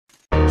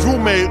Drew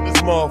made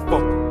this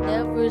motherfucker.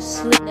 Never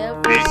sleep,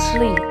 never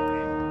sleep.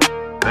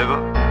 Nigga.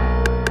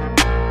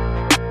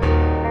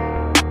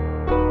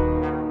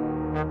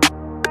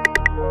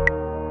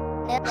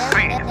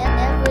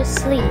 Never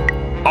sleep.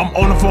 I'm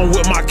on the phone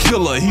with my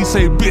killer, he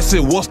say, bitch,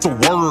 what's the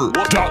word?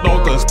 Dropped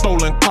off the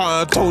stolen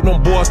car and told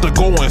them boys to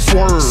go and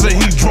swerve. Say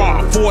he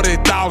dropped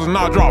 40,000,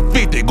 I dropped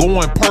 50,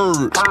 going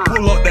purge.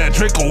 Pull up that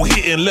Draco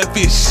hit and left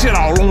his shit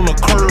all on the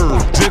curb.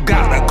 Just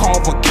got the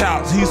call for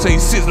couch, he say,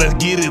 sis, let's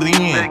get it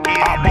in.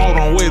 I bought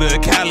on way to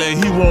Cali,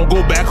 he won't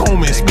go back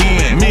home and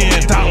spin. Me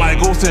and talk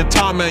like Ghost and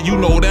Tom, and you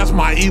know that's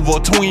my evil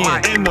twin.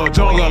 In the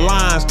jungle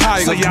lions,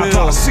 tigers, so y'all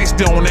drop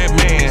 60 on that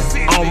man.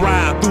 I'm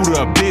riding through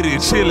the bitty,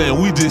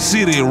 chillin', we just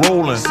city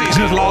rolling.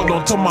 Just logged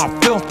onto my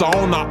filter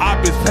on the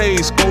opposite page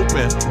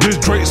scoping. This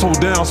Drake so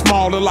damn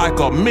small, look like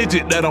a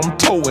midget that I'm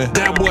towing.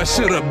 That boy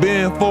should've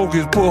been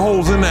focused, put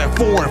holes in that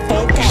Ford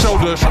Focus.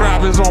 Shoulder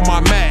strap is on my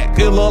Mac,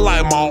 it look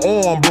like my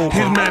arm broke.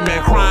 His man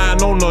been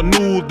crying on the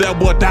news, that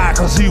boy died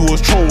cause he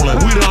was trolling.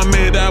 We done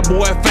made that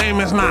boy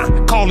famous now,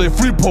 call it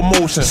free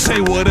promotion.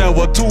 Say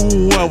whatever to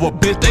whoever,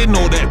 bitch, they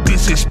know that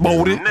bitch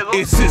exploded.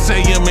 It's 6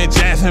 a.m. in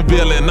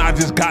Jacksonville and I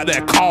just got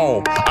that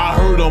call. I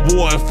heard a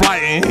boy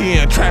flighting, he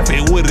in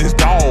traffic with his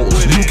dogs.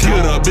 You kill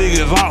the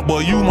biggest op,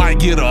 but you might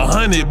get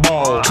 100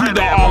 balls. Treat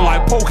the all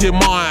like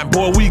Pokemon,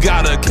 boy, we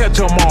gotta catch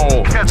them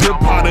all. Just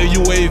part of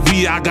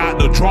UAV, I got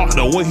the drop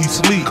the way he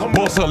sleep.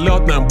 Bust a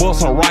left and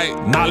bust a right,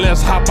 now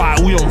let's hop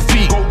out, we on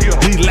feet.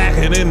 He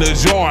lacking in the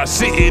jar,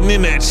 sitting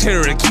in that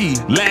Cherokee.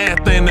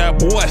 Last thing that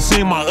boy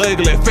seen my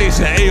ugly face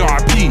in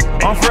ARP.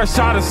 I'm fresh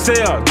out of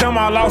cell, damn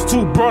I lost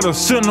 2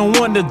 brothers. Shouldn't have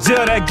went to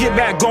jail, that get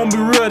back gon' be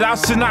real. I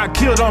should not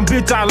kill them,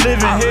 bitch, I live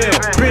in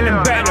hell.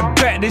 Spinning back to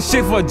back, this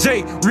shit for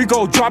Jake,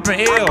 Rico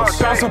dropping L's.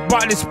 Bounce up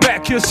out this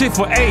back, kill shit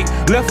for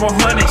 8, left for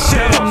 100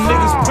 shells. Them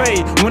niggas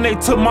paid when they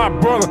took my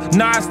brother,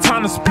 now it's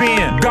time to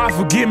spin. God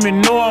forgive me,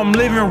 know I'm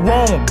living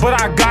wrong,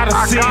 but I gotta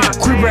sin.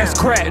 Creep ass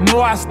crack,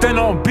 know I stand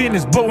on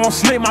business, but won't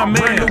slay my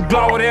man. New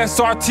glow with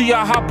SRT,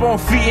 I hop on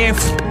feet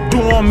and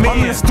doing me. I'm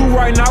in the stew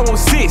right now with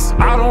 6,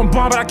 I don't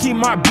bomb but I keep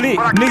my blick.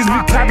 Niggas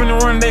be capping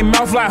and running they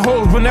mouth like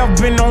hoes, but never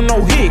been on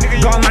no hit.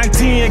 Got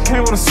 19 and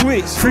came with a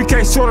switch,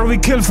 3K shorter, we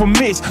killin' for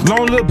Mitch.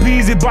 Long little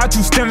beezy, bought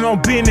you standing on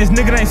business,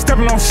 nigga ain't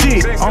stepping on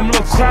shit. I'm a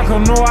little cracker,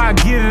 know I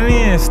get it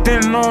in,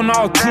 standing on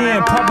all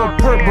 10. Pop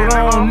a perk, but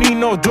I don't need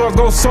no drug,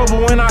 go sober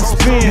when I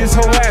spin. This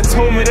whole ass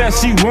told me that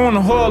she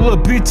wanna her, little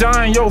bitch,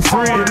 I ain't your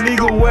friend.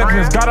 Illegal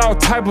weapons, got all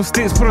type of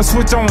sticks, put a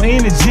switch on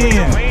in the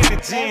gym.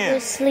 Never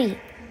sleep.